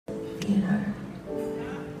theater,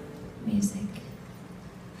 music,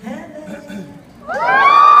 heaven.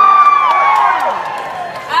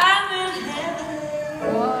 I'm in heaven,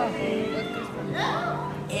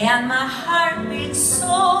 and my heart beats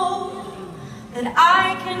so that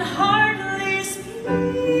I can hardly speak.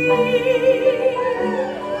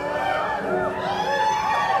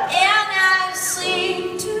 And I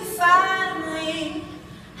seem to finally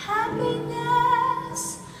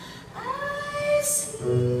happiness I see.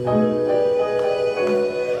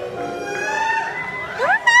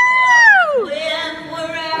 When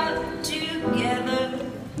we're out together.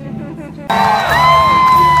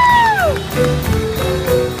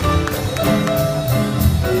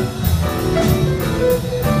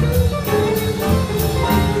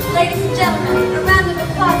 Ladies and gentlemen, a round of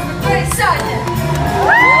applause for Grace Sargent.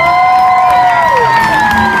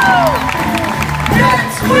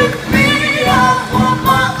 Dance with me, I want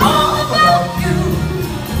my all about you.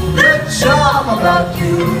 The charm about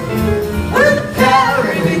you will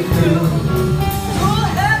carry me through. To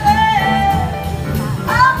heaven,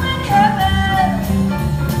 I'm in heaven,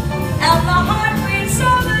 and my heart beats so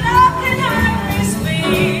that I can hardly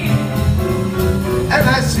speak. And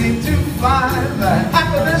I seem to find the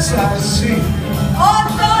happiness I see. Oh,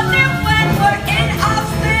 darling, when we're in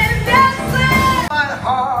Austin dancing. My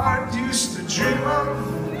heart used to dream of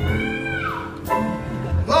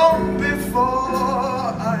long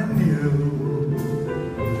before I knew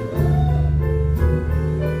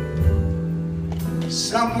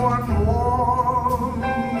someone warm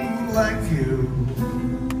like you.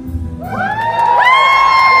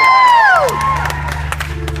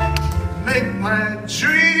 Make my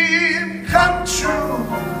dream come true.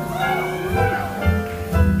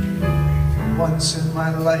 Once in my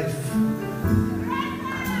life,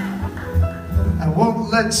 I won't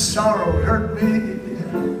let sorrow hurt me.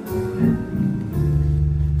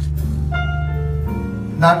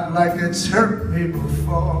 Not like it's hurt me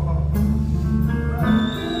before.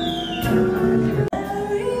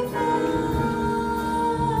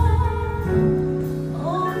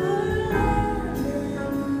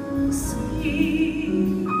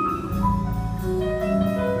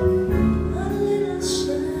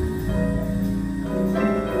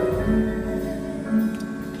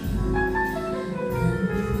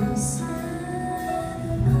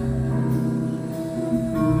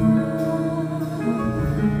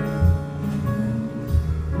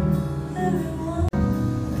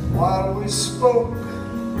 While we spoke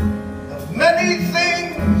of many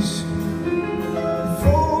things,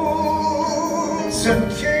 fools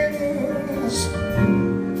and kings,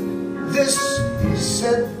 this he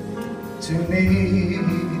said to me.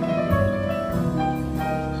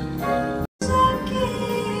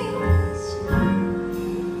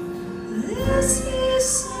 This he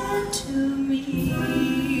said to me.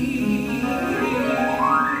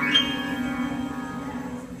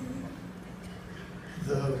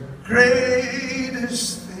 The greatest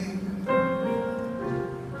thing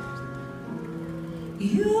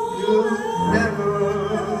You'll never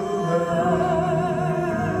learn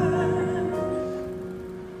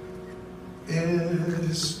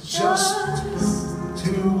is just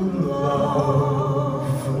to love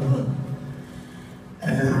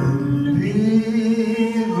and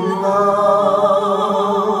be loved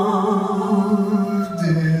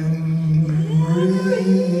in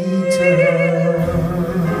return.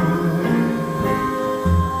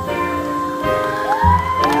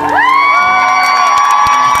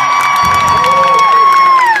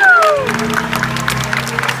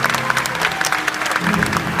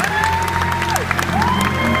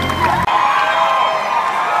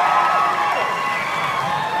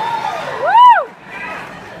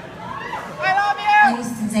 I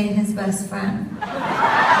used to date his best friend.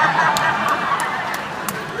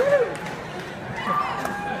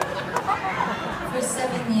 For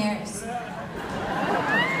 7 years.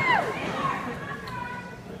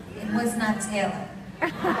 It was not Taylor.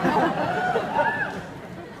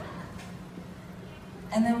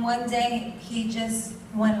 And then one day, he just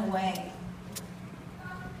went away.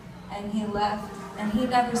 And he left, and he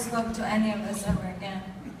never spoke to any of us ever again.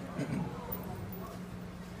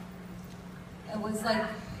 It was like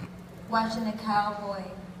watching a cowboy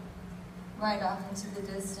ride off into the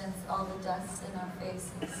distance, all the dust in our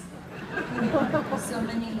faces. So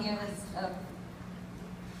many years of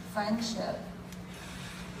friendship,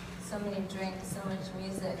 so many drinks, so much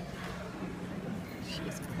music.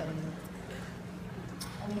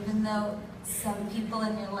 And even though some people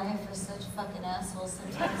in your life are such fucking assholes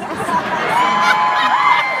sometimes,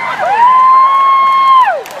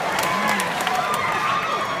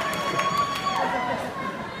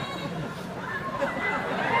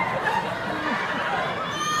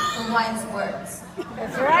 wise words.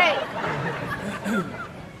 That's right.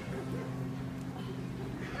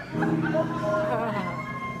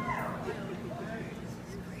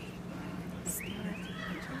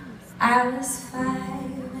 I was 5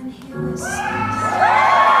 and he was 6.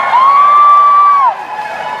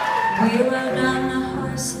 We rode on the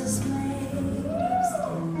horses made of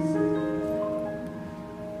steel.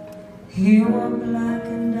 He wore black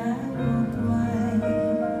and I wore white.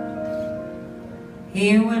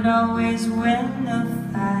 He would always win the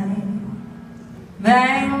fight.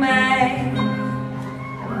 Bang, bang,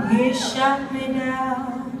 he shot me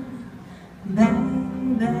down.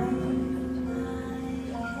 Bang, bang,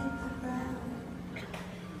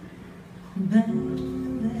 bang,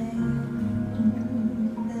 bang,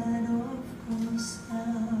 that awful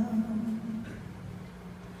sound.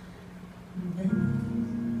 Bang,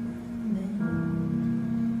 bang.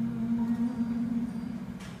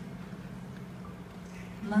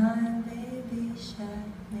 My baby shut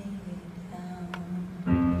me down.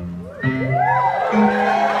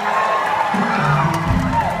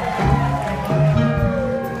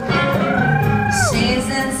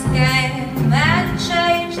 Seasons came and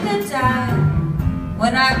changed the time.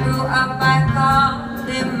 When I grew up, I called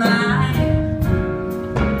him mine.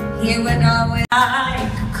 He would always, I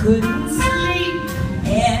couldn't sleep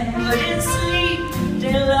and couldn't sleep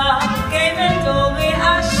till love came and told me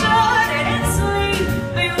I shouldn't sleep.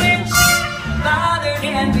 Bewitched, bothered,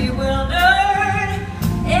 and bewildered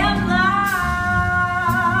am I.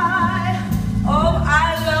 Oh, I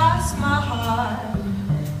lost my heart,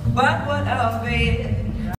 but what of it?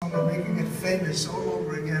 I'm making it famous all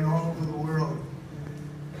over again, all over the world.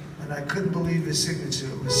 And I couldn't believe the signature.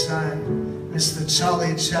 It was signed Mr.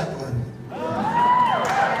 Charlie Chaplin.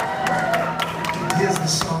 Here's the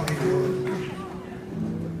song he wrote.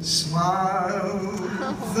 Smile,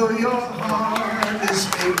 though your heart is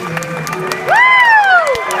aching.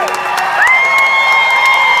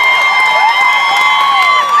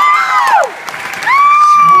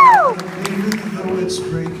 Smile, even though it's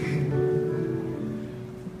breaking.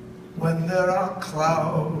 When there are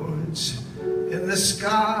clouds in the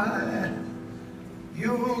sky,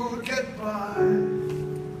 you'll get by.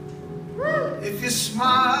 If you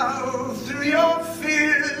smile through your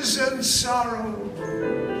fears and sorrow,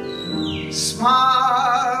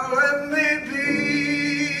 smile and maybe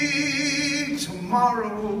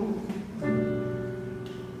tomorrow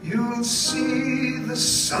you'll see the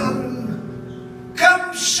sun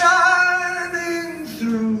come shining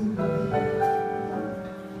through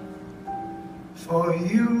for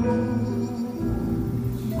you.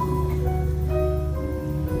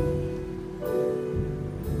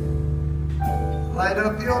 Light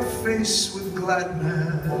up your face with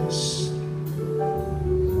gladness.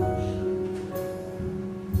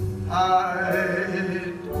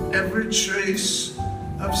 Hide every trace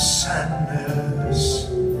of sadness.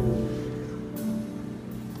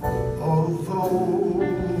 Although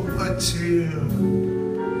a tear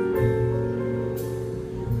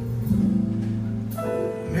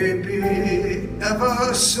may be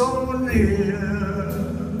ever so near,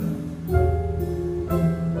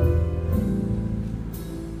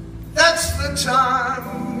 that's the time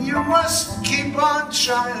you must keep on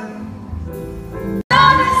trying.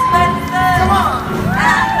 Come on!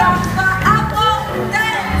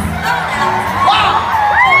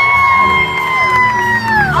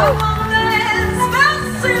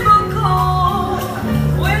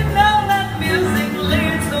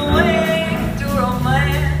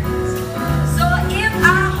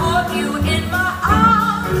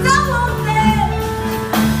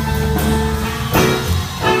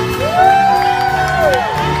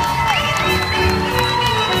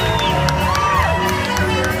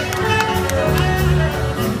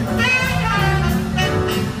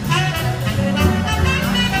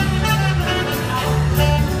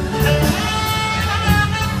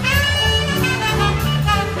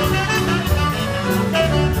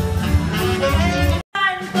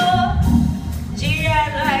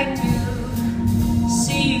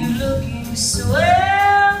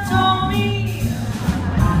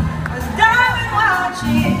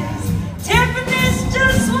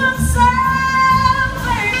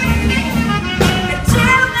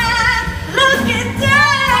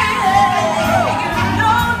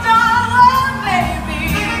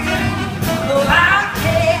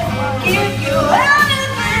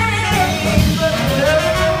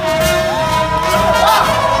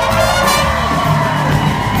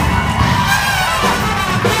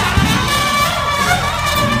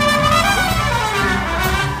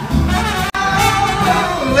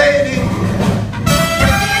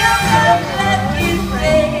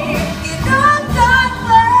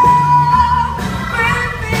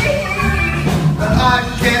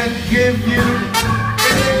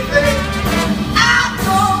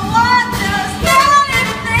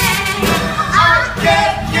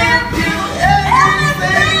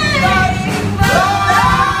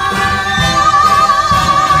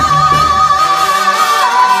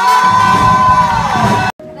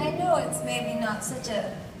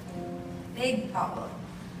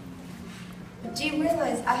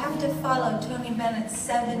 realize I have to follow Tony Bennett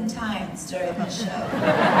 7 times during the show.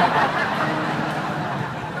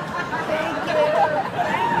 Thank you.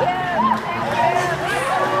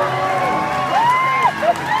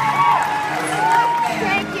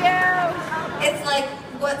 Thank you. Thank you. It's like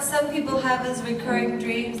what some people have as recurring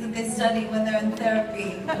dreams that they study when they're in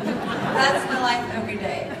therapy. That's my life every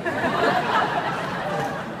day. I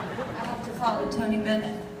have to follow Tony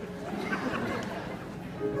Bennett.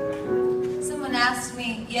 Someone asked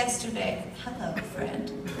me yesterday, hello,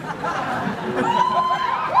 friend.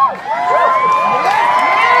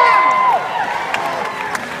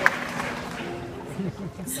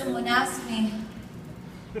 Someone asked me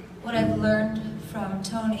what I've learned from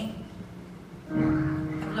Tony.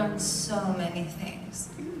 I've learned so many things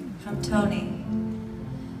from Tony.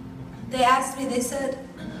 They asked me, they said,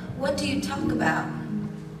 what do you talk about?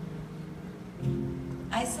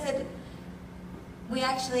 I said, we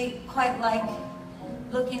actually quite like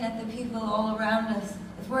looking at the people all around us.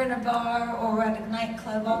 If we're in a bar or we're at a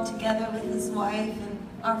nightclub all together with his wife and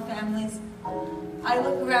our families, I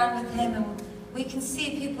look around with him and we can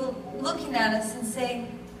see people looking at us and saying,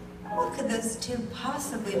 what could those two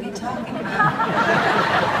possibly be talking about?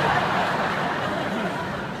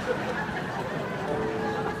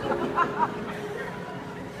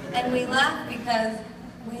 And we laugh because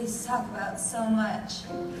we talk about so much.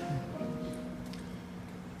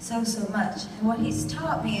 So much. And what he's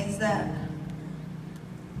taught me is that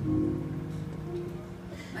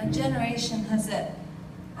my generation has it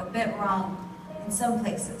a bit wrong in some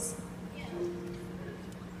places.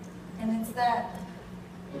 And it's that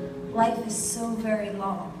life is so very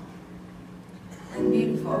long and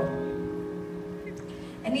beautiful.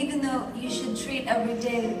 And even though you should treat every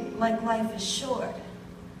day like life is short,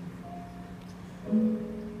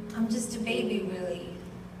 I'm just a baby, really.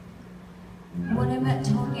 When I met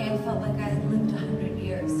Tony, I felt like I had lived 100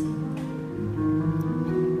 years.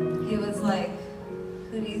 He was like,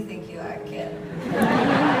 who do you think you are, kid?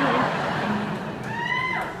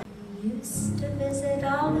 We used to visit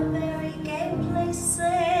all the very gay places.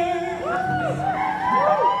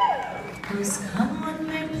 Those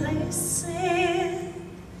commonly places.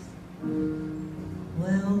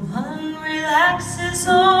 Well, one relaxes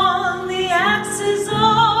on the axis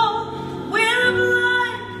on wheel of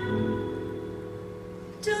life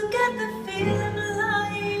to get the feeling of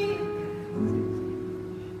life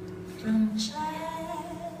from jazz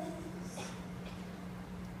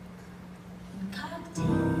and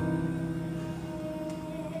cocktails.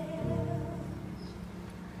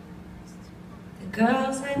 The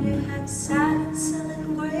girls I knew had sad and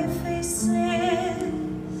sullen gray faces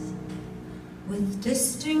with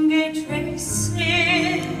distinguished races.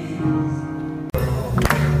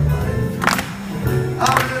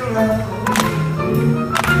 I'm in love.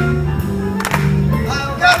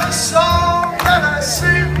 I've got a song that I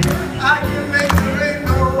sing. I can make the rain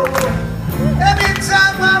go.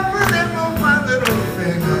 Anytime I really move my little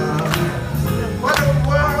finger. What a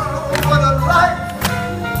world, what a life.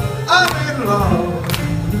 I'm in love.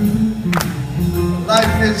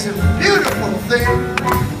 Life is a beautiful thing.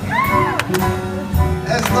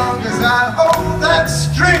 As long as I hold that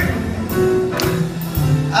string,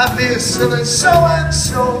 I'd be a silly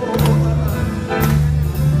so-and-so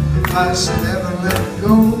if I should ever let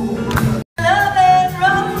go. Love and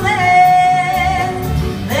romance,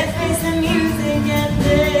 let's face the music and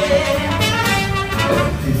dance.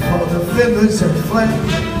 Before the fiddlers have fled,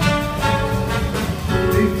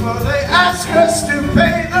 before they ask us to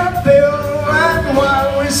pay the bill, and while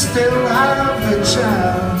we still have the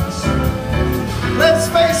chance, let's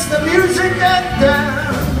face the music and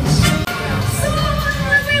dance. So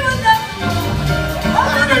when we were young,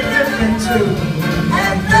 I'm in a different tune.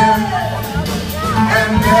 and then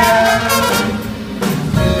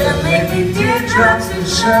There may be teardrops that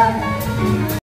shine